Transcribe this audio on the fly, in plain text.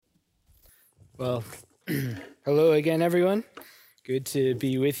Well, hello again, everyone. Good to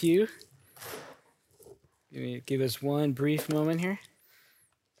be with you. Give us one brief moment here.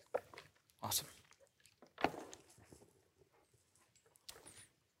 Awesome.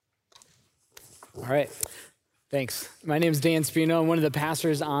 All right. Thanks. My name is Dan Spino. I'm one of the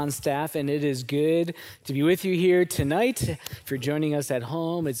pastors on staff, and it is good to be with you here tonight. If you're joining us at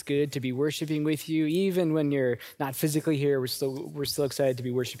home, it's good to be worshiping with you. Even when you're not physically here, we're still excited to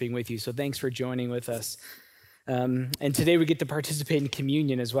be worshiping with you. So thanks for joining with us. And today we get to participate in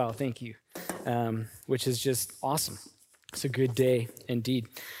communion as well. Thank you, which is just awesome. It's a good day indeed.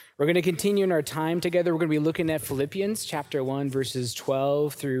 We're going to continue in our time together. We're going to be looking at Philippians chapter 1, verses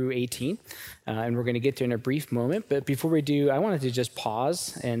 12 through 18. And we're going to get there in a brief moment. But before we do, I wanted to just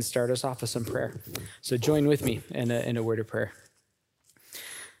pause and start us off with some prayer. So join with me in a word of prayer.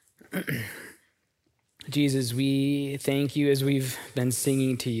 Jesus, we thank you as we've been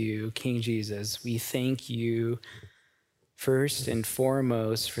singing to you, King Jesus. We thank you first and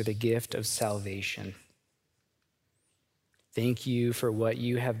foremost for the gift of salvation. Thank you for what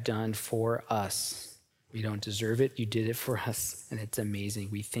you have done for us. We don't deserve it. You did it for us, and it's amazing.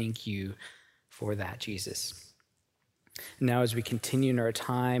 We thank you for that, Jesus. Now, as we continue in our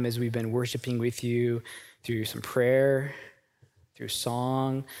time, as we've been worshiping with you through some prayer, through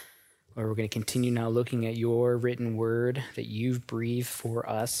song, Lord, we're going to continue now looking at your written word that you've breathed for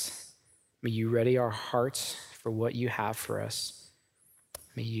us. May you ready our hearts for what you have for us.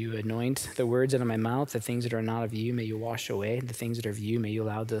 May you anoint the words out of my mouth, the things that are not of you, may you wash away. The things that are of you, may you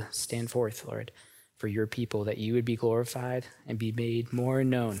allow to stand forth, Lord, for your people, that you would be glorified and be made more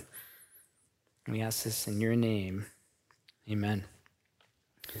known. And we ask this in your name. Amen.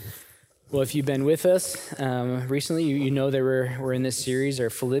 Well, if you've been with us recently, you know that we're in this series, our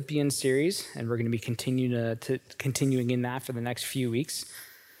Philippians series, and we're going to be continuing in that for the next few weeks.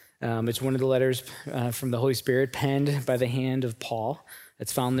 It's one of the letters from the Holy Spirit penned by the hand of Paul.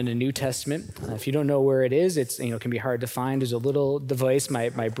 It's found in the New Testament. If you don't know where it is, it can be hard to find. There's a little device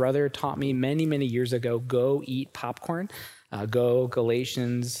my brother taught me many years ago. Go eat popcorn. Go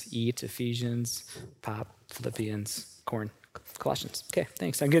Galatians, eat Ephesians, pop, Philippians, corn, Colossians. Okay,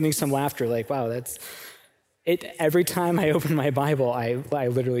 thanks. I'm getting some laughter like, wow, that's it. Every time I open my Bible, I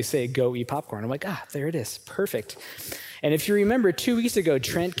literally say, go eat popcorn. I'm like, there it is. Perfect. And if you remember, 2 weeks ago,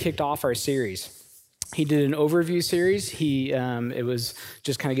 Trent kicked off our series. He did an overview series. It was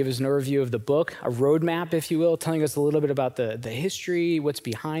just kind of give us an overview of the book, a roadmap, if you will, telling us a little bit about the history, what's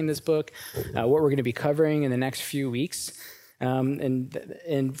behind this book, what we're going to be covering in the next few weeks.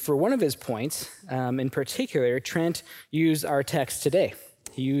 And for one of his points, in particular, Trent used our text today.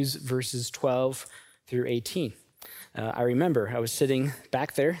 He used verses 12 through 18. I remember I was sitting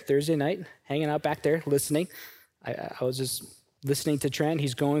back there Thursday night, hanging out back there, listening. I was just listening to Trent.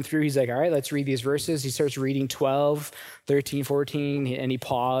 He's going through. He's like, all right, let's read these verses. He starts reading 12, 13, 14, and he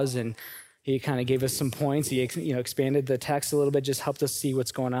paused, and he kind of gave us some points. He expanded the text a little bit, just helped us see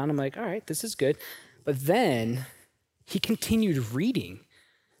what's going on. I'm like, all right, this is good. But then he continued reading,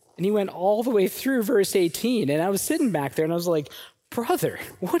 and he went all the way through verse 18. And I was sitting back there, and I was like, brother,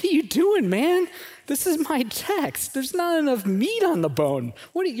 what are you doing, man? This is my text. There's not enough meat on the bone.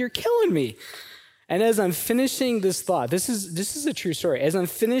 You're killing me. And as I'm finishing this thought, this is a true story. As I'm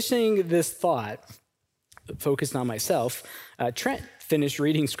finishing this thought, focused on myself, Trent finished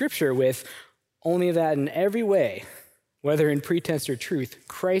reading scripture with, only that in every way, whether in pretense or truth,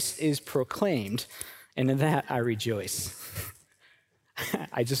 Christ is proclaimed, and in that I rejoice.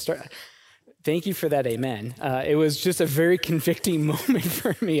 Thank you for that, amen. It was just a very convicting moment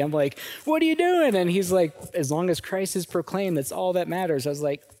for me. I'm like, what are you doing? And he's like, as long as Christ is proclaimed, that's all that matters. I was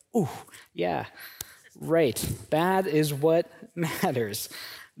like, ooh, yeah. Right. That is what matters.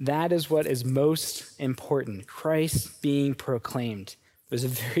 That is what is most important. Christ being proclaimed. It was a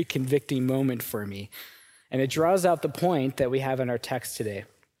very convicting moment for me. And it draws out the point that we have in our text today.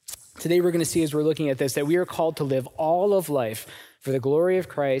 Today we're going to see, as we're looking at this, that we are called to live all of life for the glory of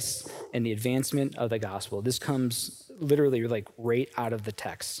Christ and the advancement of the gospel. This comes literally like right out of the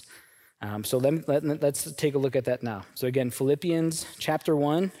text. So let's take a look at that now. So again, Philippians chapter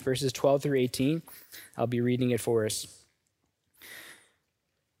 1, verses 12 through 18. I'll be reading it for us.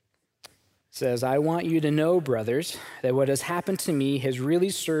 It says, I want you to know, brothers, that what has happened to me has really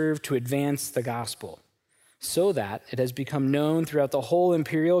served to advance the gospel, so that it has become known throughout the whole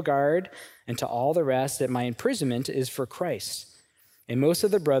imperial guard and to all the rest that my imprisonment is for Christ. And most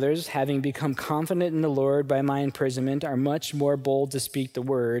of the brothers, having become confident in the Lord by my imprisonment, are much more bold to speak the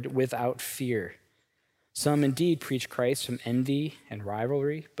word without fear. Some indeed preach Christ from envy and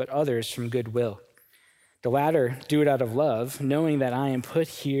rivalry, but others from goodwill. The latter do it out of love, knowing that I am put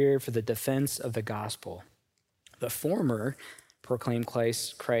here for the defense of the gospel. The former proclaim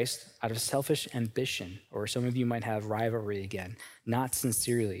Christ out of selfish ambition, or some of you might have rivalry again, not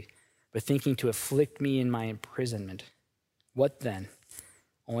sincerely, but thinking to afflict me in my imprisonment. What then?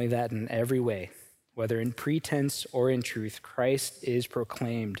 Only that in every way, whether in pretense or in truth, Christ is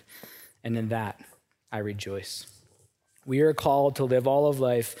proclaimed, and in that I rejoice. We are called to live all of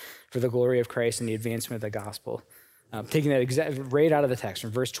life for the glory of Christ and the advancement of the gospel. Taking that right out of the text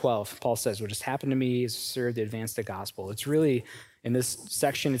from verse 12, Paul says, what has happened to me is served to advance the gospel. It's really, in this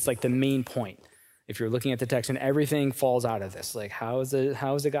section, it's like the main point. If you're looking at the text and everything falls out of this, like how is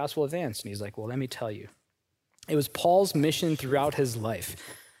the gospel advanced? And he's like, well, let me tell you. It was Paul's mission throughout his life.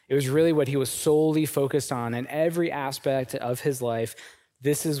 It was really what he was solely focused on in every aspect of his life.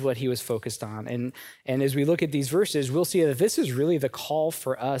 This is what he was focused on. And as we look at these verses, we'll see that this is really the call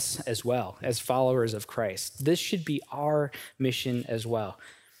for us as well, as followers of Christ. This should be our mission as well.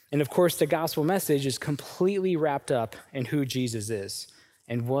 And of course, the gospel message is completely wrapped up in who Jesus is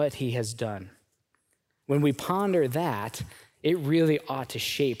and what he has done. When we ponder that, it really ought to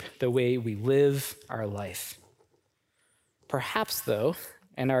shape the way we live our life. Perhaps, though,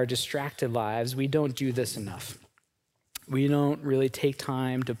 in our distracted lives, we don't do this enough. We don't really take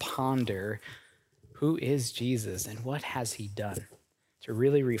time to ponder who is Jesus and what has he done, to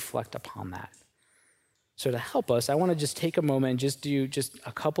really reflect upon that. So to help us, I want to just take a moment and just do just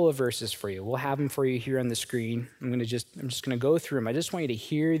a couple of verses for you. We'll have them for you here on the screen. I'm just going to go through them. I just want you to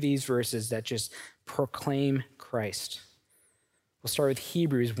hear these verses that just proclaim Christ. We'll start with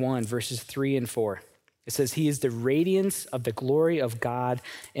Hebrews 1, verses 3 and 4. It says, he is the radiance of the glory of God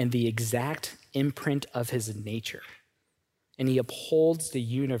and the exact imprint of his nature. And he upholds the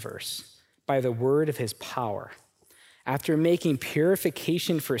universe by the word of his power. After making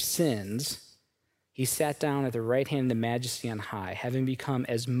purification for sins, he sat down at the right hand of the majesty on high, having become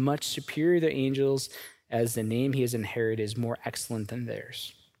as much superior to angels as the name he has inherited is more excellent than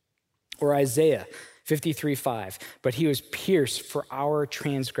theirs. Or Isaiah 53:5, but he was pierced for our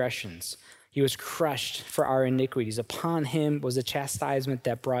transgressions. He was crushed for our iniquities. Upon him was a chastisement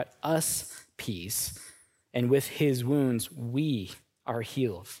that brought us peace, and with his wounds we are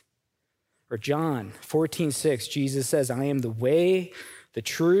healed. Or John 14:6, Jesus says, I am the way, the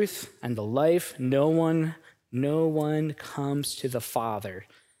truth, and the life. No one comes to the Father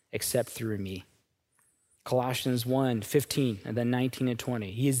except through me. Colossians 1:15, and then 19 and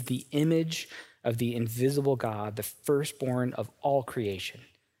 20. He is the image of the invisible God, the firstborn of all creation.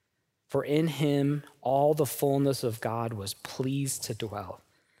 For in him all the fullness of God was pleased to dwell,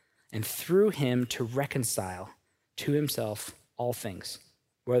 and through him to reconcile to himself all things,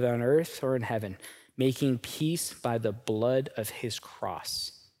 whether on earth or in heaven, making peace by the blood of his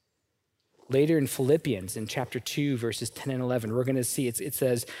cross. Later in Philippians, in chapter 2, verses 10 and 11, we're going to see it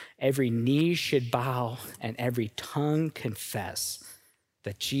says, every knee should bow and every tongue confess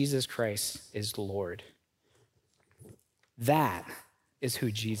that Jesus Christ is Lord. That is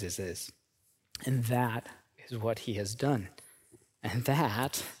who Jesus is. And that is what he has done. And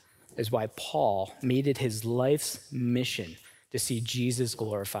that is why Paul made it his life's mission to see Jesus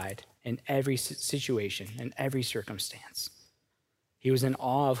glorified in every situation, in every circumstance. He was in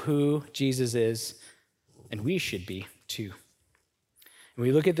awe of who Jesus is, and we should be too. When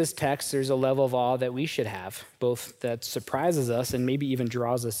we look at this text, there's a level of awe that we should have, both that surprises us and maybe even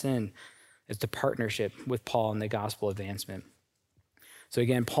draws us in as the partnership with Paul in the gospel advancement. So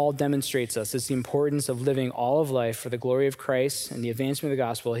again, Paul demonstrates us the importance of living all of life for the glory of Christ and the advancement of the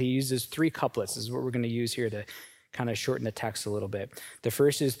gospel. He uses three couplets. This is what we're going to use here to kind of shorten the text a little bit. The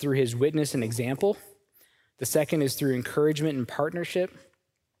first is through his witness and example. The second is through encouragement and partnership.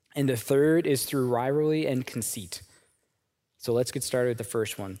 And the third is through rivalry and conceit. So let's get started with the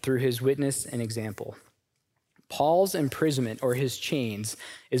first one, through his witness and example. Paul's imprisonment or his chains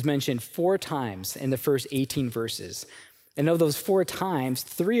is mentioned 4 times in the first 18 verses. And of those 4 times,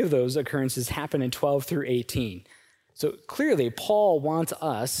 3 of those occurrences happen in 12 through 18. So clearly, Paul wants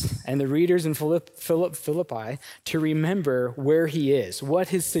us and the readers in Philippi to remember where he is, what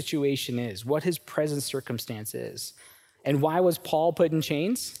his situation is, what his present circumstance is. And why was Paul put in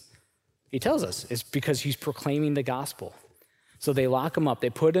chains? He tells us it's because he's proclaiming the gospel. So they lock him up. They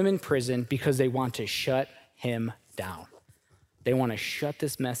put him in prison because they want to shut him down. They want to shut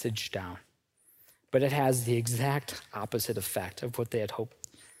this message down. But it has the exact opposite effect of what they had hoped.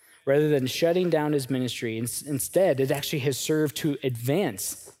 Rather than shutting down his ministry, instead, it actually has served to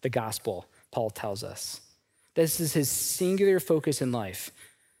advance the gospel, Paul tells us. This is his singular focus in life,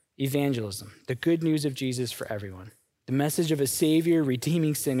 evangelism, the good news of Jesus for everyone. the message of a Savior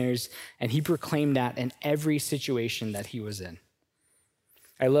redeeming sinners, and he proclaimed that in every situation that he was in.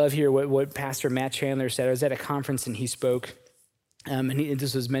 I love here what Pastor Matt Chandler said. I was at a conference and he spoke, and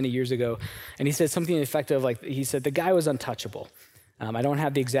this was many years ago, and he said something effective, like he said, the guy was untouchable. I don't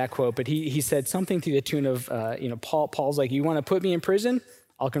have the exact quote, but he said something to the tune of, Paul's like, you want to put me in prison?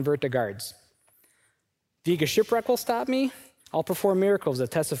 I'll convert to guards. Do you think a shipwreck will stop me? I'll perform miracles that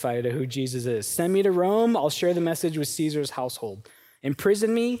testify to who Jesus is. Send me to Rome, I'll share the message with Caesar's household.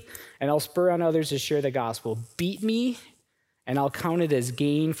 Imprison me, and I'll spur on others to share the gospel. Beat me, and I'll count it as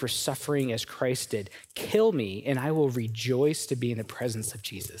gain for suffering as Christ did. Kill me, and I will rejoice to be in the presence of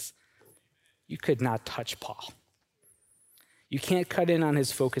Jesus. You could not touch Paul. You can't cut in on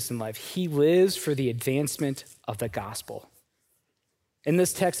his focus in life. He lives for the advancement of the gospel. In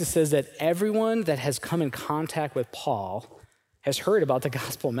this text, it says that everyone that has come in contact with Paul has heard about the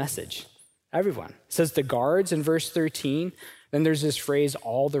gospel message. Everyone. It says the guards in verse 13. Then there's this phrase,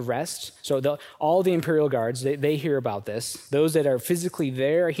 all the rest. So all the imperial guards, they hear about this. Those that are physically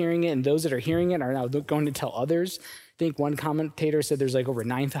there are hearing it, and those that are hearing it are now going to tell others. I think one commentator said there's like over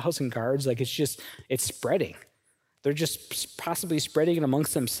 9,000 guards. Like it's spreading. They're just possibly spreading it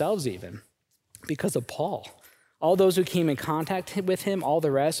amongst themselves even because of Paul. All those who came in contact with him, all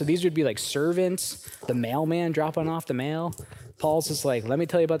the rest. So these would be like servants, the mailman dropping off the mail. Paul's just like, let me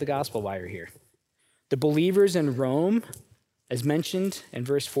tell you about the gospel while you're here. The believers in Rome, as mentioned in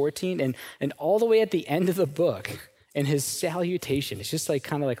verse 14, and all the way at the end of the book, in his salutation, it's just like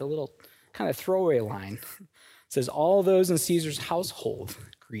kind of like a little kind of throwaway line. It says, all those in Caesar's household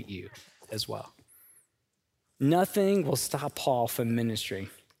greet you as well. Nothing will stop Paul from ministry,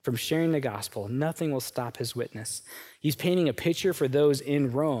 from sharing the gospel. Nothing will stop his witness. He's painting a picture for those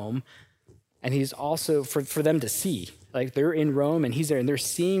in Rome, and he's also for them to see. Like they're in Rome and he's there and they're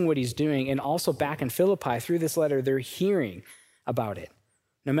seeing what he's doing. And also back in Philippi, through this letter, they're hearing about it.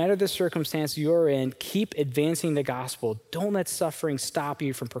 No matter the circumstance you're in, keep advancing the gospel. Don't let suffering stop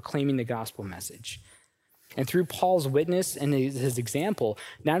you from proclaiming the gospel message. And through Paul's witness and his example,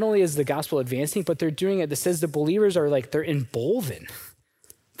 not only is the gospel advancing, but they're doing it. It says the believers are like, they're emboldened.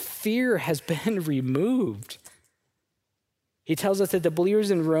 Fear has been removed. He tells us that the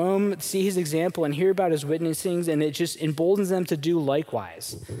believers in Rome see his example and hear about his witnessings, and it just emboldens them to do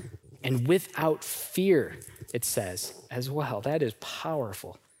likewise. And without fear, it says as well. That is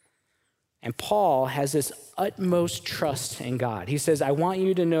powerful. And Paul has this utmost trust in God. He says, I want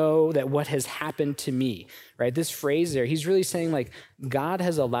you to know that what has happened to me, right? This phrase there, he's really saying like, God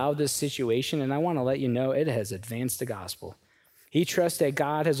has allowed this situation, and I want to let you know it has advanced the gospel. He trusts that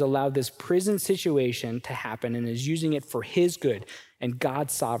God has allowed this prison situation to happen and is using it for his good and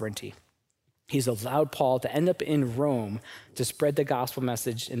God's sovereignty. He's allowed Paul to end up in Rome to spread the gospel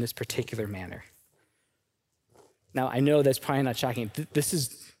message in this particular manner. Now, I know that's probably not shocking. This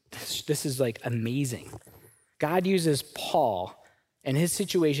is like amazing. God uses Paul and his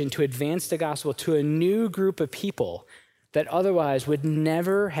situation to advance the gospel to a new group of people that otherwise would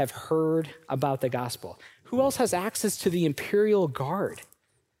never have heard about the gospel. Who else has access to the imperial guard?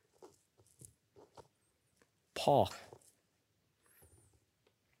 Paul.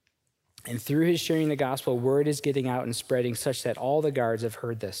 And through his sharing the gospel, word is getting out and spreading such that all the guards have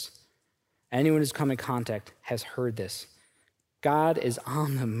heard this. Anyone who's come in contact has heard this. God is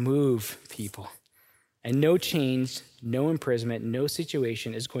on the move, people. And no change, no imprisonment, no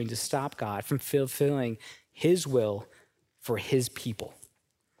situation is going to stop God from fulfilling his will for his people.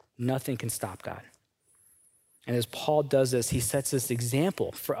 Nothing can stop God. And as Paul does this, he sets this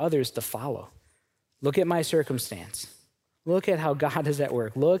example for others to follow. Look at my circumstance. Look at how God is at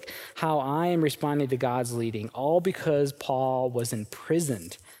work. Look how I am responding to God's leading, all because Paul was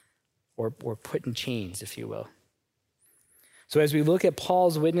imprisoned or put in chains, if you will. So as we look at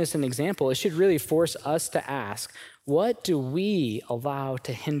Paul's witness and example, it should really force us to ask, what do we allow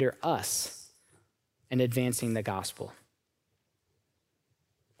to hinder us in advancing the gospel?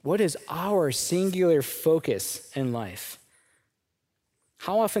 What is our singular focus in life?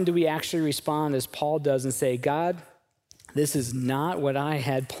 How often do we actually respond as Paul does and say, God, this is not what I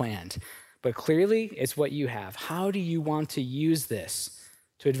had planned, but clearly it's what you have. How do you want to use this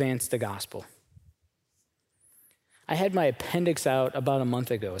to advance the gospel? I had my appendix out about a month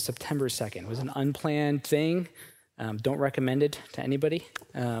ago, September 2nd. It was an unplanned thing. Don't recommend it to anybody.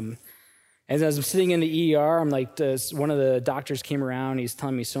 As I'm sitting in the ER, I'm like, one of the doctors came around. He's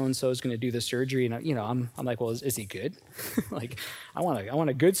telling me so-and-so is going to do the surgery. And, I'm like, well, is he good? Like, I want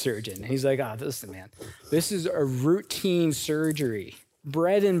a good surgeon. And he's like, listen, man, this is a routine surgery.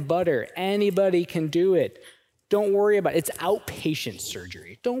 Bread and butter. Anybody can do it. Don't worry about it. It's outpatient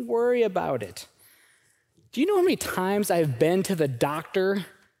surgery. Don't worry about it. Do you know how many times I've been to the doctor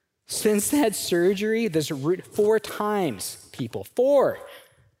since that surgery? 4 times, people. 4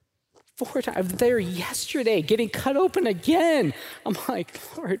 times. I was there yesterday getting cut open again. I'm like,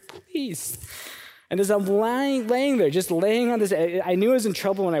 Lord, please. And as I'm laying there, just laying on this, I knew I was in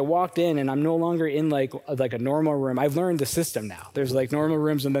trouble when I walked in, and I'm no longer in like a normal room. I've learned the system now. There's like normal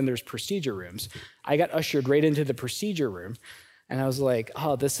rooms, and then there's procedure rooms. I got ushered right into the procedure room, and I was like,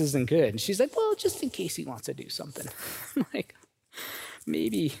 oh, this isn't good. And she's like, well, just in case he wants to do something. I'm like,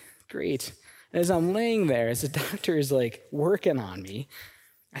 maybe, great. And as I'm laying there, as the doctor is like working on me,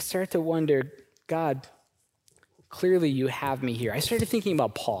 I start to wonder, God, clearly you have me here. I started thinking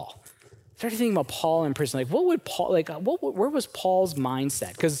about Paul. In prison. Like, what would Paul, where was Paul's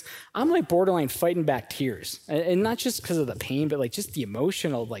mindset? Because I'm like borderline fighting back tears. And not just because of the pain, but like just the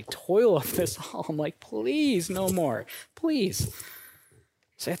emotional like toil of this all. I'm like, please, no more. Please.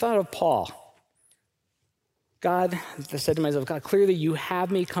 So I thought of Paul. God, I said to myself, God, clearly you have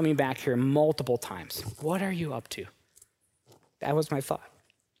me coming back here multiple times. What are you up to? That was my thought.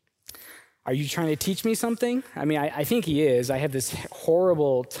 Are you trying to teach me something? I mean, I think he is. I have this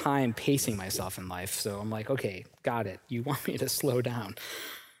horrible time pacing myself in life. So I'm like, okay, got it. You want me to slow down.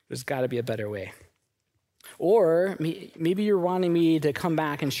 There's got to be a better way. Or maybe you're wanting me to come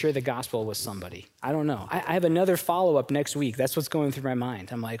back and share the gospel with somebody. I don't know. I have another follow-up next week. That's what's going through my mind.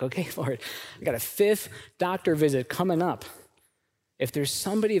 I'm like, okay, Lord, I got a 5th doctor visit coming up. If there's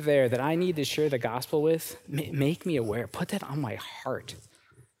somebody there that I need to share the gospel with, make me aware. Put that on my heart.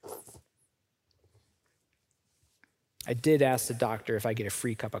 I did ask the doctor if I get a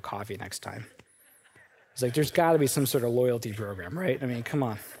free cup of coffee next time. It's like, there's got to be some sort of loyalty program, right? I mean, come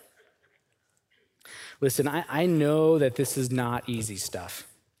on. Listen, I know that this is not easy stuff.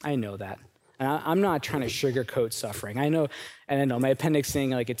 I know that. And I'm not trying to sugarcoat suffering. I know my appendix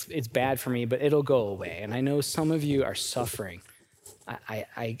thing, like it's bad for me, but it'll go away. And I know some of you are suffering.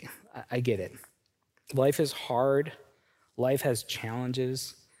 I get it. Life is hard. Life has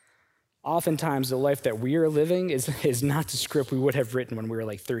challenges. Oftentimes, the life that we are living is not the script we would have written when we were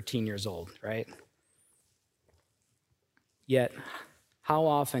like 13 years old, right? Yet, how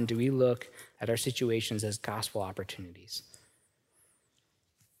often do we look at our situations as gospel opportunities?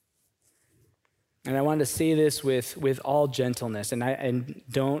 And I want to say this with all gentleness, and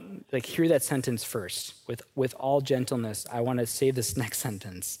don't like hear that sentence first. With all gentleness, I want to say this next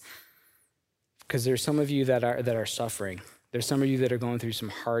sentence, because there's some of you that are suffering. There's some of you that are going through some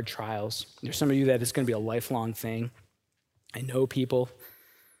hard trials. There's some of you that it's going to be a lifelong thing. I know people.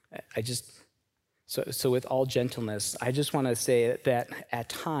 So with all gentleness, I just want to say that at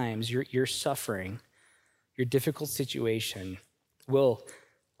times your suffering, your difficult situation will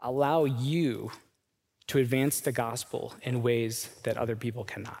allow you to advance the gospel in ways that other people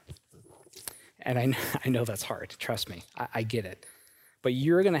cannot. And I know that's hard. Trust me. I get it. But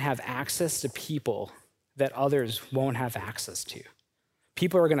you're going to have access to people that others won't have access to.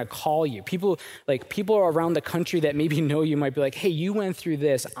 People are going to call you. People around the country that maybe know you might be like, hey, you went through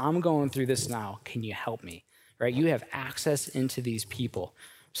this. I'm going through this now. Can you help me? Right? You have access into these people.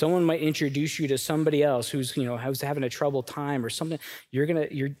 Someone might introduce you to somebody else who's having a troubled time or something.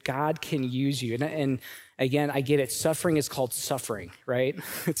 God can use you. And again, I get it. Suffering is called suffering, right?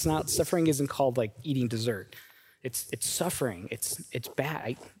 It's not, suffering isn't called like eating dessert. It's suffering. It's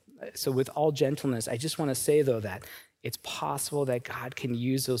bad. So with all gentleness, I just want to say, though, that it's possible that God can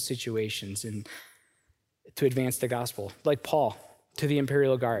use those situations to advance the gospel. Like Paul to the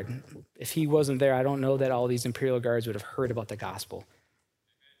Imperial Guard. If he wasn't there, I don't know that all these Imperial Guards would have heard about the gospel.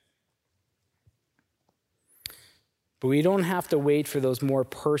 But we don't have to wait for those more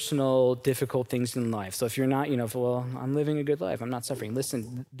personal, difficult things in life. So if you're not, well, I'm living a good life, I'm not suffering.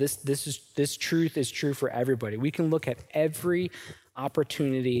 Listen, this truth is true for everybody. We can look at every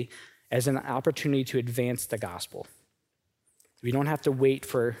opportunity as an opportunity to advance the gospel. We don't have to wait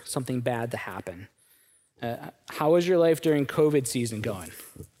for something bad to happen. How is your life during COVID season going?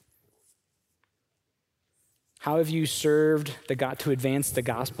 How have you served to advance the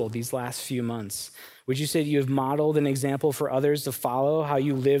gospel these last few months? Would you say you have modeled an example for others to follow, how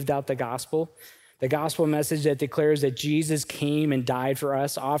you lived out the gospel? The gospel message that declares that Jesus came and died for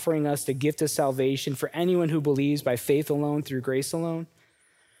us, offering us the gift of salvation for anyone who believes by faith alone, through grace alone.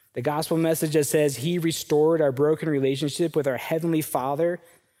 The gospel message that says he restored our broken relationship with our heavenly Father,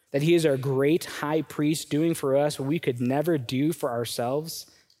 that he is our great high priest doing for us what we could never do for ourselves.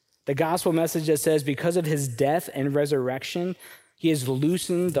 The gospel message that says because of his death and resurrection, he has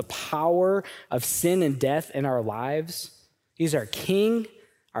loosened the power of sin and death in our lives. He's our king,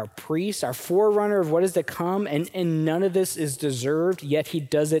 our priest, our forerunner of what is to come, and none of this is deserved, yet he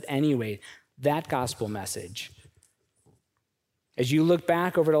does it anyway. that gospel message. As you look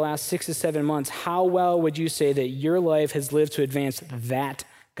back over the last 6 to 7 months, how well would you say that your life has lived to advance that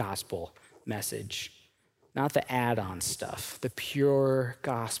gospel message? Not the add-on stuff, the pure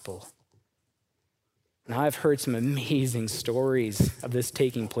gospel. Now, I've heard some amazing stories of this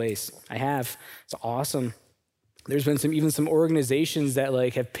taking place. I have. It's awesome. There's been some organizations that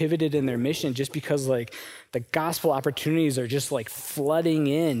have pivoted in their mission just because the gospel opportunities are just flooding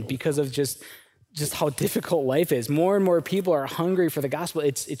in because of just how difficult life is. More and more people are hungry for the gospel.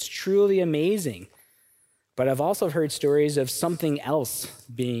 It's truly amazing. But I've also heard stories of something else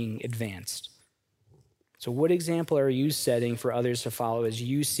being advanced. So what example are you setting for others to follow as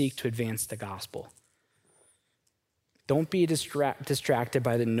you seek to advance the gospel? Don't be distracted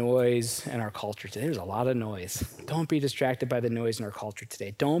by the noise in our culture today. There's a lot of noise. Don't be distracted by the noise in our culture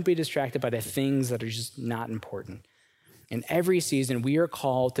today. Don't be distracted by the things that are just not important. In every season, we are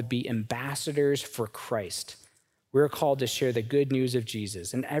called to be ambassadors for Christ. We're called to share the good news of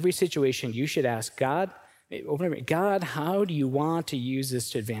Jesus. In every situation, you should ask God, how do you want to use this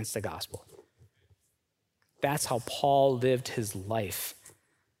to advance the gospel? That's how Paul lived his life.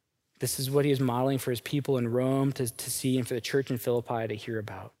 This is what he is modeling for his people in Rome to see and for the church in Philippi to hear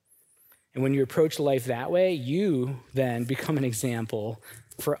about. And when you approach life that way, you then become an example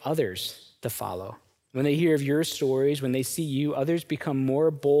for others to follow. When they hear of your stories, when they see you, others become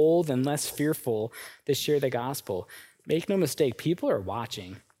more bold and less fearful to share the gospel. Make no mistake, people are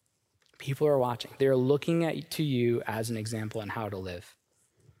watching. People are watching. They're looking to you as an example on how to live.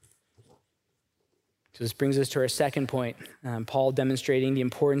 So this brings us to our second point. Paul demonstrating the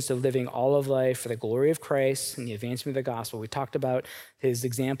importance of living all of life for the glory of Christ and the advancement of the gospel. We talked about his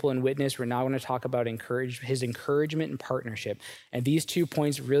example and witness. We're now going to talk about his encouragement and partnership. And these 2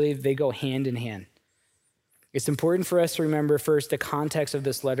 points really, they go hand in hand. It's important for us to remember first the context of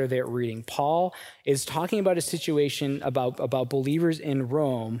this letter that we're reading. Paul is talking about a situation about believers in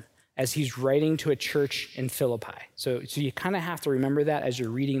Rome as he's writing to a church in Philippi. So you kind of have to remember that as you're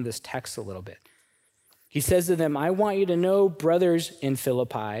reading this text a little bit. He says to them, I want you to know, brothers in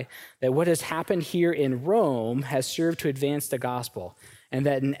Philippi, that what has happened here in Rome has served to advance the gospel, and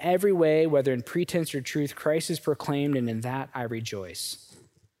that in every way, whether in pretense or truth, Christ is proclaimed, and in that I rejoice.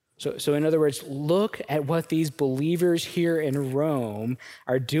 So in other words, look at what these believers here in Rome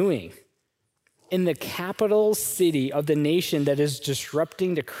are doing. In the capital city of the nation that is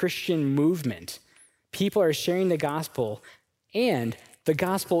disrupting the Christian movement, people are sharing the gospel, and the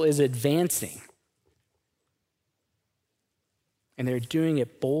gospel is advancing. And they're doing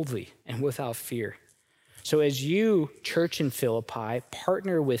it boldly and without fear. So as you, church in Philippi,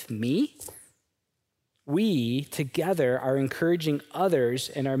 partner with me, we together are encouraging others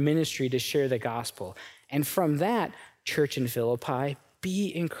in our ministry to share the gospel. And from that, church in Philippi,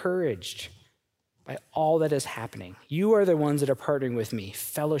 be encouraged by all that is happening. You are the ones that are partnering with me,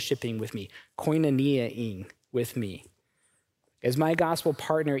 fellowshipping with me, koinonia-ing with me. As my gospel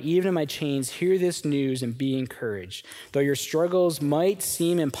partner, even in my chains, hear this news and be encouraged. Though your struggles might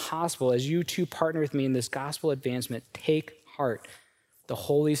seem impossible, as you too partner with me in this gospel advancement, take heart. The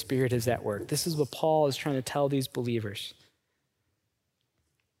Holy Spirit is at work. This is what Paul is trying to tell these believers.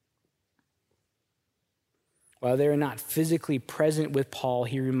 While they are not physically present with Paul,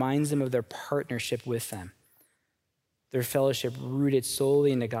 he reminds them of their partnership with them. Their fellowship rooted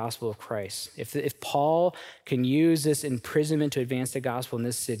solely in the gospel of Christ. If Paul can use this imprisonment to advance the gospel in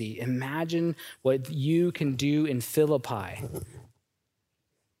this city, imagine what you can do in Philippi.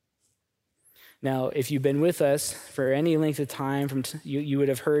 Now, if you've been with us for any length of time, you would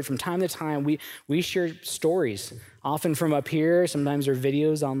have heard from time to time, we share stories, often from up here, sometimes there are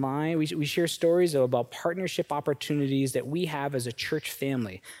videos online. We share stories about partnership opportunities that we have as a church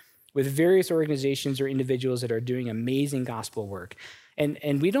family with various organizations or individuals that are doing amazing gospel work.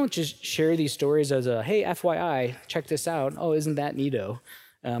 And we don't just share these stories as a, hey, FYI, check this out. Oh, isn't that neato?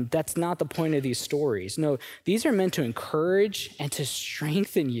 That's not the point of these stories. No, these are meant to encourage and to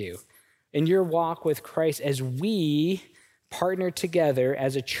strengthen you in your walk with Christ as we partner together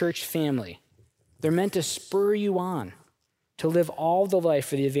as a church family. They're meant to spur you on to live all the life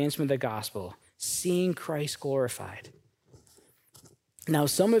for the advancement of the gospel, seeing Christ glorified. Now,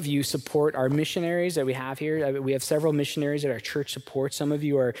 some of you support our missionaries that we have here. We have several missionaries that our church supports. Some of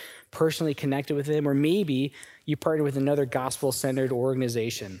you are personally connected with them, or maybe you partner with another gospel-centered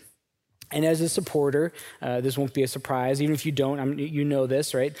organization. And as a supporter, this won't be a surprise. Even if you don't, you know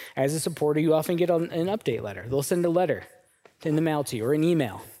this, right? As a supporter, you often get an update letter. They'll send a letter in the mail to you, or an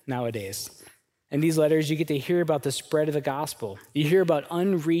email nowadays. In these letters, you get to hear about the spread of the gospel. You hear about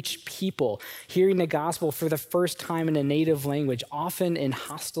unreached people hearing the gospel for the first time in a native language, often in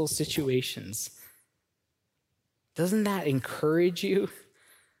hostile situations. Doesn't that encourage you?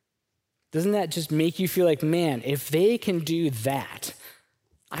 Doesn't that just make you feel like, man, if they can do that,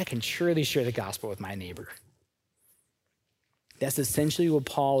 I can surely share the gospel with my neighbor? That's essentially what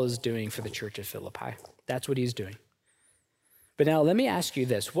Paul is doing for the church of Philippi. That's what he's doing. But now let me ask you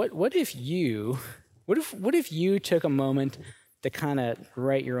this. What if you took a moment to kind of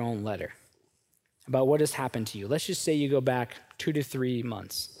write your own letter about what has happened to you? Let's just say you go back 2 to 3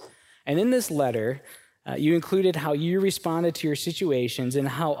 months. And in this letter, you included how you responded to your situations and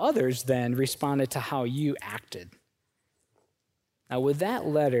how others then responded to how you acted. Now, would that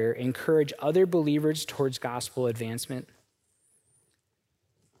letter encourage other believers towards gospel advancement?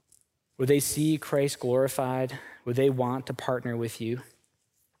 Would they see Christ glorified? Would they want to partner with you?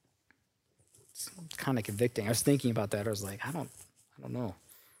 It's kind of convicting. I was thinking about that. I was like, I don't know.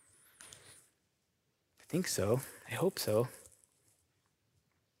 I think so. I hope so.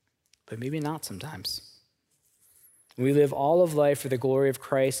 But maybe not sometimes. When we live all of life for the glory of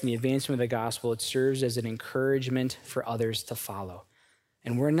Christ and the advancement of the gospel, it serves as an encouragement for others to follow.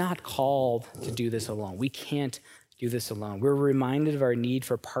 And we're not called to do this alone. We can't do this alone. We're reminded of our need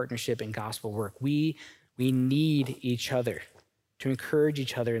for partnership in gospel work. We need each other to encourage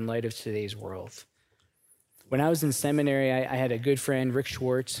each other in light of today's world. When I was in seminary, I had a good friend, Rick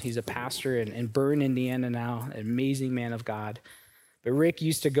Schwartz. He's a pastor in Bern, Indiana now, an amazing man of God. But Rick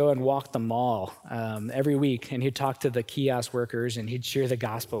used to go and walk the mall every week, and he'd talk to the kiosk workers, and he'd share the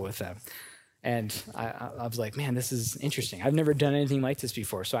gospel with them. And I was like, man, this is interesting. I've never done anything like this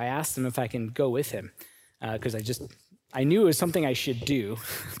before. So I asked him if I can go with him because I knew it was something I should do,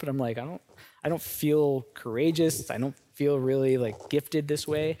 but I'm like, I don't feel courageous. I don't feel really like gifted this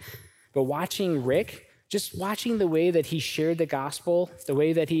way. But watching Rick, just watching the way that he shared the gospel, the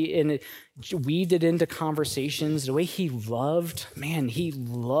way that he weaved it into conversations, the way he loved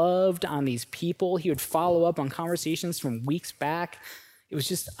on these people. He would follow up on conversations from weeks back. It was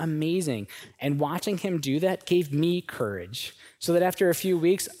just amazing. And watching him do that gave me courage so that after a few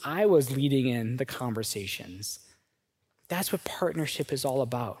weeks, I was leading in the conversations. That's what partnership is all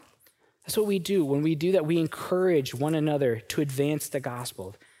about. That's what we do. When we do that, we encourage one another to advance the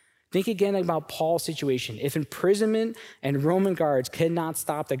gospel. Think again about Paul's situation. If imprisonment and Roman guards cannot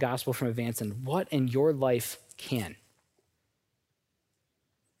stop the gospel from advancing, what in your life can?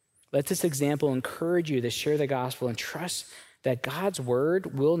 Let this example encourage you to share the gospel and trust that God's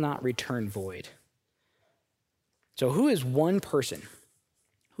word will not return void. So who is one person?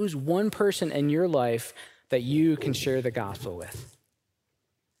 Who's one person in your life that you can share the gospel with?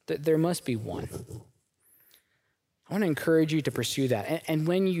 There must be one. I want to encourage you to pursue that. And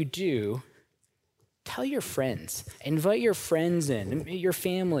when you do, tell your friends. Invite your friends in, your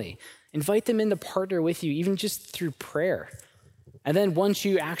family. Invite them in to partner with you, even just through prayer. And then once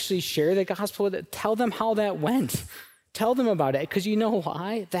you actually share the gospel, tell them how that went. Tell them about it, because you know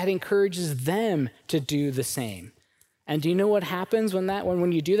why? That encourages them to do the same. And do you know what happens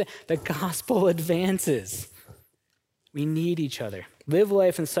when you do that? The gospel advances. We need each other. Live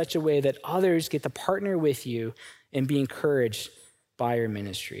life in such a way that others get to partner with you and be encouraged by your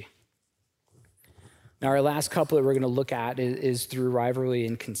ministry. Now, our last couple that we're going to look at is through rivalry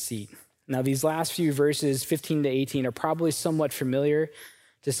and conceit. Now, these last few verses, 15 to 18, are probably somewhat familiar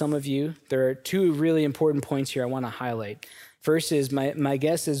to some of you. There are two really important points here I want to highlight. First is my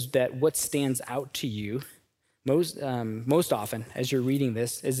guess is that what stands out to you most often as you're reading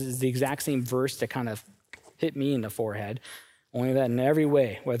this is the exact same verse that kind of hit me in the forehead. Only that in every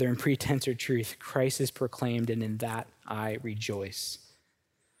way, whether in pretense or truth, Christ is proclaimed, and in that I rejoice.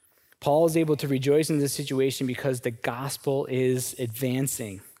 Paul is able to rejoice in this situation because the gospel is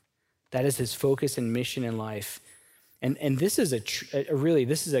advancing. That is his focus and mission in life. And this is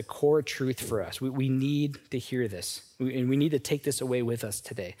this is a core truth for us. We need to hear this, and we need to take this away with us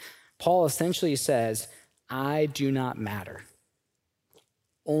today. Paul essentially says, I do not matter.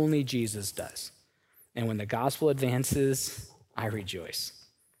 Only Jesus does. And when the gospel advances, I rejoice.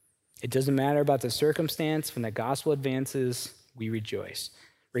 It doesn't matter about the circumstance. When the gospel advances, we rejoice.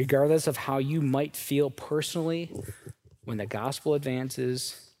 Regardless of how you might feel personally, when the gospel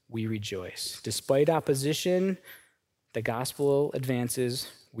advances, we rejoice. Despite opposition, the gospel advances,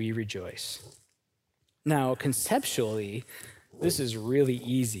 we rejoice. Now, conceptually, this is really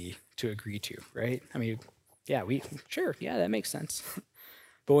easy to agree to, right? I mean, yeah, that makes sense.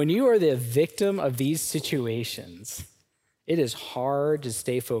 But when you are the victim of these situations, it is hard to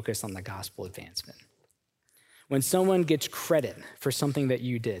stay focused on the gospel advancement. When someone gets credit for something that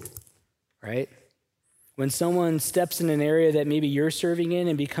you did, right? When someone steps in an area that maybe you're serving in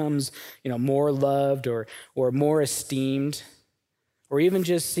and becomes, more loved or more esteemed, or even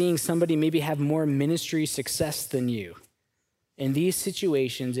just seeing somebody maybe have more ministry success than you. In these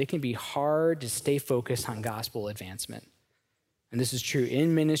situations, it can be hard to stay focused on gospel advancement. And this is true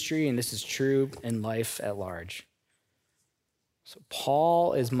in ministry, and this is true in life at large. So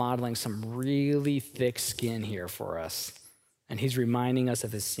Paul is modeling some really thick skin here for us, and he's reminding us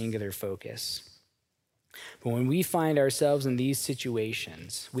of his singular focus. But when we find ourselves in these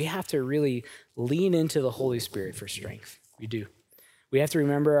situations, we have to really lean into the Holy Spirit for strength. We do. We have to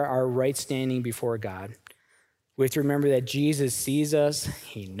remember our right standing before God. We have to remember that Jesus sees us,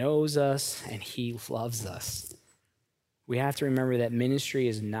 he knows us, and he loves us. We have to remember that ministry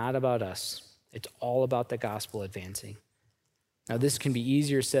is not about us. It's all about the gospel advancing. Now, this can be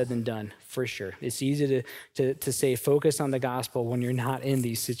easier said than done, for sure. It's easy to say focus on the gospel when you're not in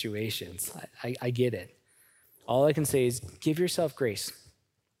these situations. I get it. All I can say is give yourself grace.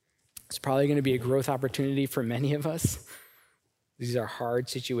 It's probably going to be a growth opportunity for many of us. These are hard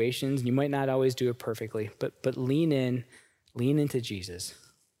situations. You might not always do it perfectly, but lean into Jesus.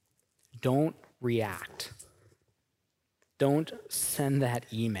 Don't react. Don't send that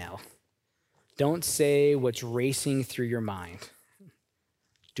email. Don't say what's racing through your mind.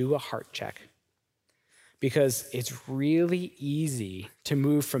 Do a heart check. Because it's really easy to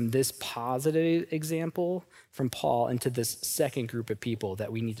move from this positive example from Paul into this second group of people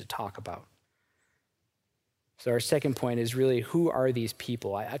that we need to talk about. So our second point is really, who are these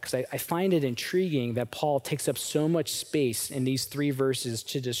people? Because I find it intriguing that Paul takes up so much space in these 3 verses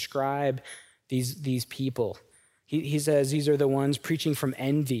to describe these people. He says these are the ones preaching from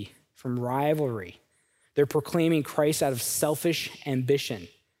envy, from rivalry. They're proclaiming Christ out of selfish ambition,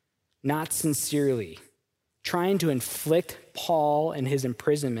 not sincerely, trying to inflict Paul and his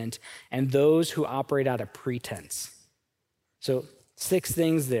imprisonment and those who operate out of pretense. So 6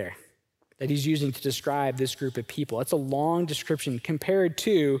 things there that he's using to describe this group of people. That's a long description compared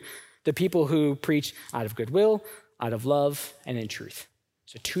to the people who preach out of goodwill, out of love, and in truth.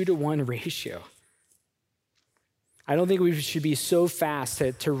 It's a 2-to-1 ratio. I don't think we should be so fast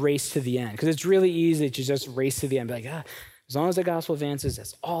to race to the end, because it's really easy to just race to the end, be like, as long as the gospel advances,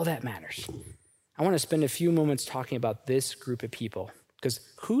 that's all that matters. I want to spend a few moments talking about this group of people, because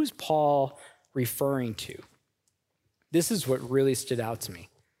who's Paul referring to? This is what really stood out to me.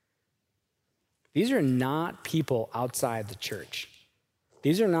 These are not people outside the church.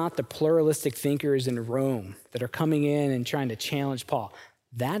 These are not the pluralistic thinkers in Rome that are coming in and trying to challenge Paul.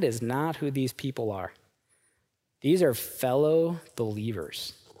 That is not who these people are. These are fellow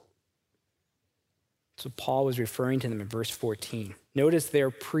believers. So Paul was referring to them in verse 14. Notice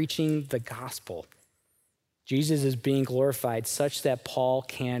they're preaching the gospel. Jesus is being glorified such that Paul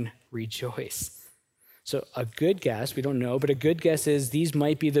can rejoice. So a good guess, we don't know, but a good guess is these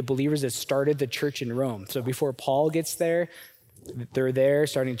might be the believers that started the church in Rome. So before Paul gets there, they're there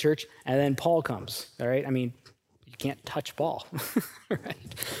starting church, and then Paul comes, all right? I mean, you can't touch Paul, right?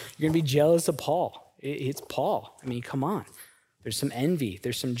 You're going to be jealous of Paul. It's Paul. I mean, come on. There's some envy.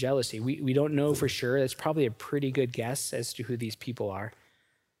 There's some jealousy. We don't know for sure. That's probably a pretty good guess as to who these people are.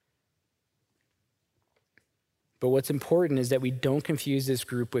 But what's important is that we don't confuse this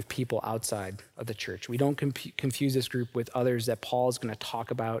group with people outside of the church. We don't confuse this group with others that Paul is going to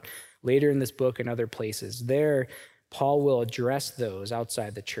talk about later in this book and other places. There, Paul will address those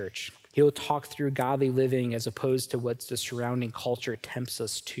outside the church. He'll talk through godly living as opposed to what the surrounding culture tempts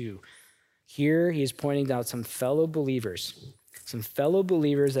us to. Here, he's pointing out some fellow believers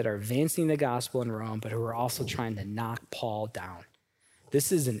that are advancing the gospel in Rome, but who are also trying to knock Paul down.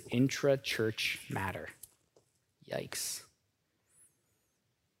 This is an intra-church matter. Yikes.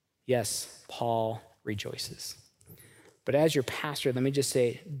 Yes, Paul rejoices. But as your pastor, let me just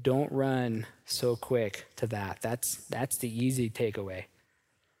say, don't run so quick to that. That's the easy takeaway.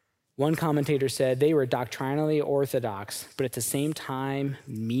 One commentator said they were doctrinally orthodox, but at the same time,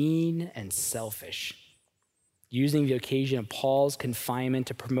 mean and selfish, using the occasion of Paul's confinement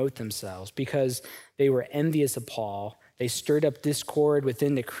to promote themselves. Because they were envious of Paul, they stirred up discord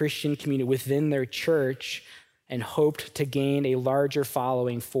within the Christian community, within their church, and hoped to gain a larger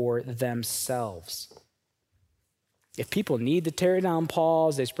following for themselves. If people need to tear down Paul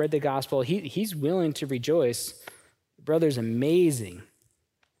as they spread the gospel, he's willing to rejoice. The brother's amazing.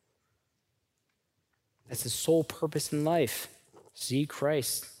 That's his sole purpose in life. See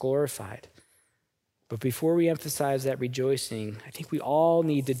Christ glorified. But before we emphasize that rejoicing, I think we all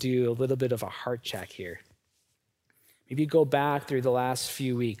need to do a little bit of a heart check here. Maybe go back through the last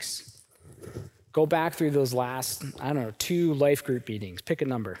few weeks. Go back through those last, 2 life group meetings. Pick a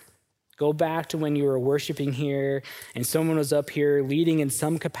number. Go back to when you were worshiping here and someone was up here leading in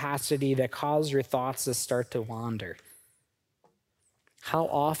some capacity that caused your thoughts to start to wander. How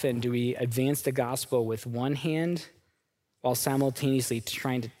often do we advance the gospel with one hand while simultaneously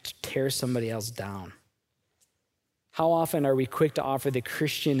trying to tear somebody else down? How often are we quick to offer the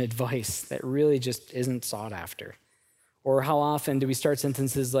Christian advice that really just isn't sought after? Or how often do we start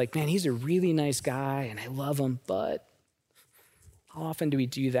sentences like, man, he's a really nice guy and I love him, but how often do we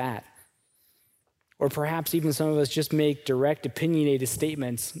do that? Or perhaps even some of us just make direct, opinionated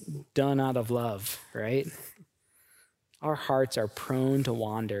statements done out of love, right? Our hearts are prone to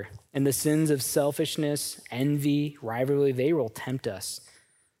wander, and the sins of selfishness, envy, rivalry, they will tempt us.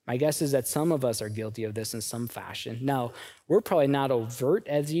 My guess is that some of us are guilty of this in some fashion. Now, we're probably not overt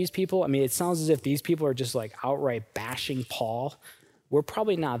as these people. I mean, it sounds as if these people are just like outright bashing Paul. We're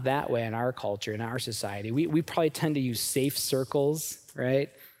probably not that way in our culture, in our society. We probably tend to use safe circles, right?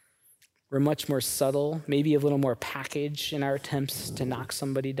 We're much more subtle, maybe a little more packaged in our attempts to knock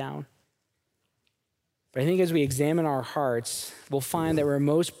somebody down. But I think as we examine our hearts, we'll find that we're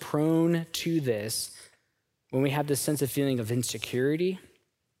most prone to this when we have this sense of feeling of insecurity,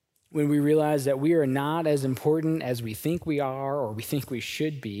 when we realize that we are not as important as we think we are or we think we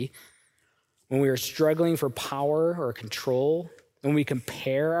should be, when we are struggling for power or control, when we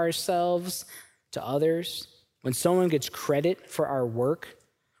compare ourselves to others, when someone gets credit for our work,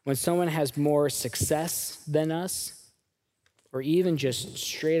 when someone has more success than us, or even just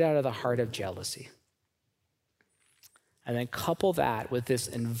straight out of the heart of jealousy. And then couple that with this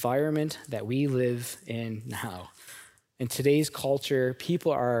environment that we live in now. In today's culture,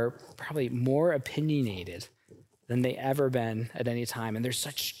 people are probably more opinionated than they ever been at any time. And there's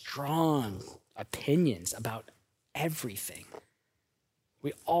such strong opinions about everything.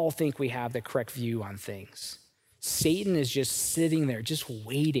 We all think we have the correct view on things. Satan is just sitting there, just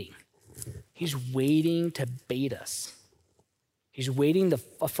waiting. He's waiting to bait us. He's waiting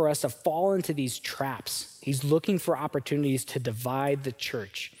for us to fall into these traps. He's looking for opportunities to divide the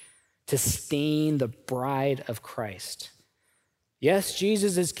church, to stain the bride of Christ. Yes,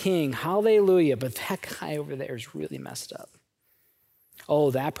 Jesus is king, hallelujah, but that guy over there is really messed up.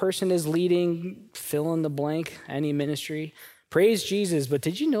 Oh, that person is leading, fill in the blank, any ministry. Praise Jesus, but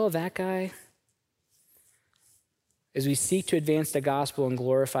did you know that guy? As we seek to advance the gospel and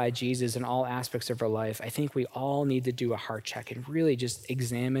glorify Jesus in all aspects of our life, I think we all need to do a heart check and really just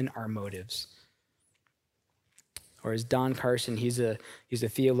examine our motives. Or as Don Carson, he's a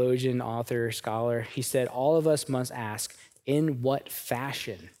theologian, author, scholar, he said, all of us must ask, in what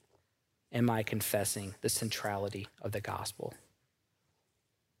fashion am I confessing the centrality of the gospel?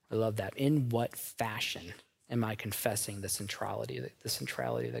 I love that. In what fashion am I confessing the centrality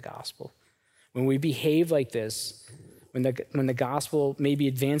of the gospel? When we behave like this, when the gospel may be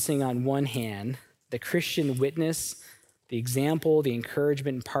advancing on one hand, the Christian witness, the example, the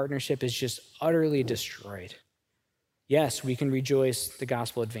encouragement, and partnership is just utterly destroyed. Yes, we can rejoice the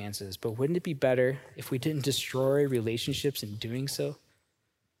gospel advances, but wouldn't it be better if we didn't destroy relationships in doing so?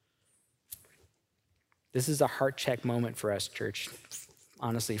 This is a heart check moment for us, church,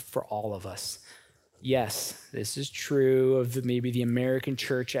 honestly, for all of us. Yes, this is true of maybe the American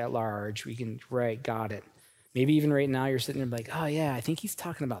church at large. We can, right, got it. Maybe even right now you're sitting there like, oh yeah, I think he's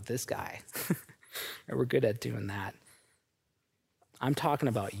talking about this guy. We're good at doing that. I'm talking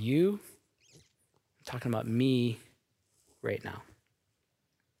about you. I'm talking about me right now.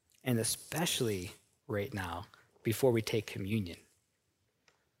 And especially right now before we take communion.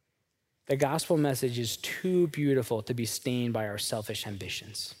 The gospel message is too beautiful to be stained by our selfish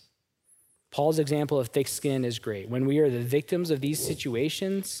ambitions. Paul's example of thick skin is great. When we are the victims of these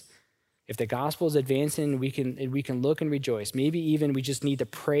situations, if the gospel is advancing, we can look and rejoice. Maybe even we just need to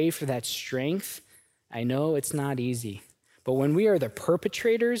pray for that strength. I know it's not easy. But when we are the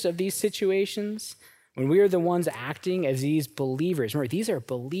perpetrators of these situations, when we are the ones acting as these believers, remember, these are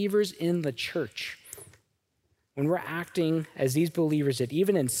believers in the church. When we're acting as these believers that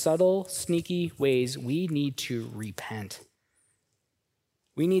even in subtle, sneaky ways, we need to repent.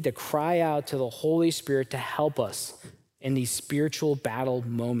 We need to cry out to the Holy Spirit to help us in these spiritual battle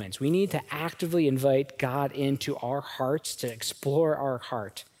moments. We need to actively invite God into our hearts to explore our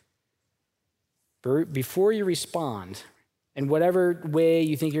heart. Before you respond, in whatever way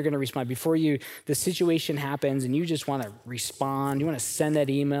you think you're going to respond, the situation happens and you just want to respond, you want to send that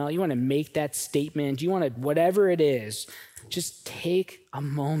email, you want to make that statement, you want to, whatever it is, just take a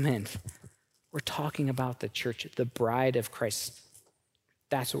moment. We're talking about the church, the bride of Christ.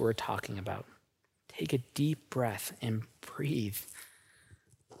 That's what we're talking about. Take a deep breath and breathe.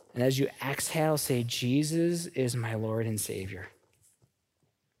 And as you exhale, say, Jesus is my Lord and Savior.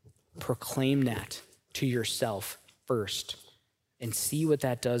 proclaim that to yourself first and see what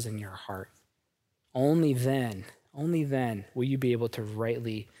that does in your heart. Only then will you be able to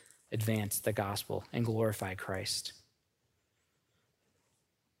rightly advance the gospel and glorify Christ.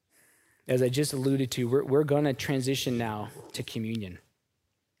 As I just alluded to, we're going to transition now to communion.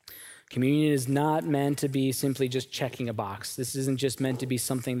 Communion is not meant to be simply just checking a box. This isn't just meant to be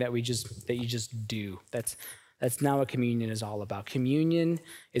something that you just do. That's not what communion is all about. Communion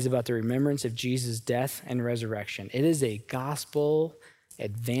is about the remembrance of Jesus' death and resurrection. It is a gospel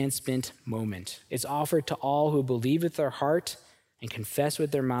advancement moment. It's offered to all who believe with their heart and confess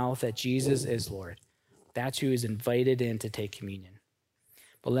with their mouth that Jesus is Lord. That's who is invited in to take communion.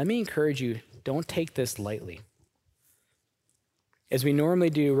 But let me encourage you, don't take this lightly. As we normally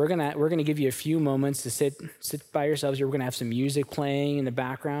do, we're gonna give you a few moments to sit by yourselves here. We're gonna have some music playing in the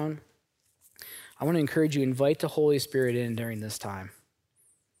background. I want to encourage you, invite the Holy Spirit in during this time.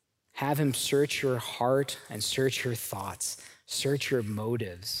 Have him search your heart and search your thoughts, search your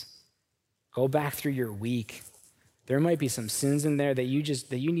motives. Go back through your week. There might be some sins in there that you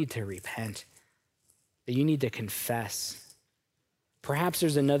need to repent, that you need to confess. Perhaps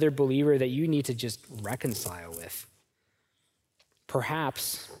there's another believer that you need to just reconcile with.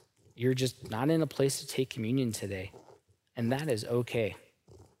 Perhaps you're just not in a place to take communion today, and that is okay.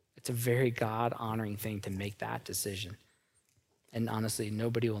 It's a very God-honoring thing to make that decision. And honestly,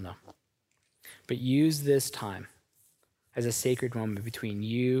 nobody will know. But use this time as a sacred moment between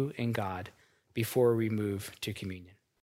you and God before we move to communion.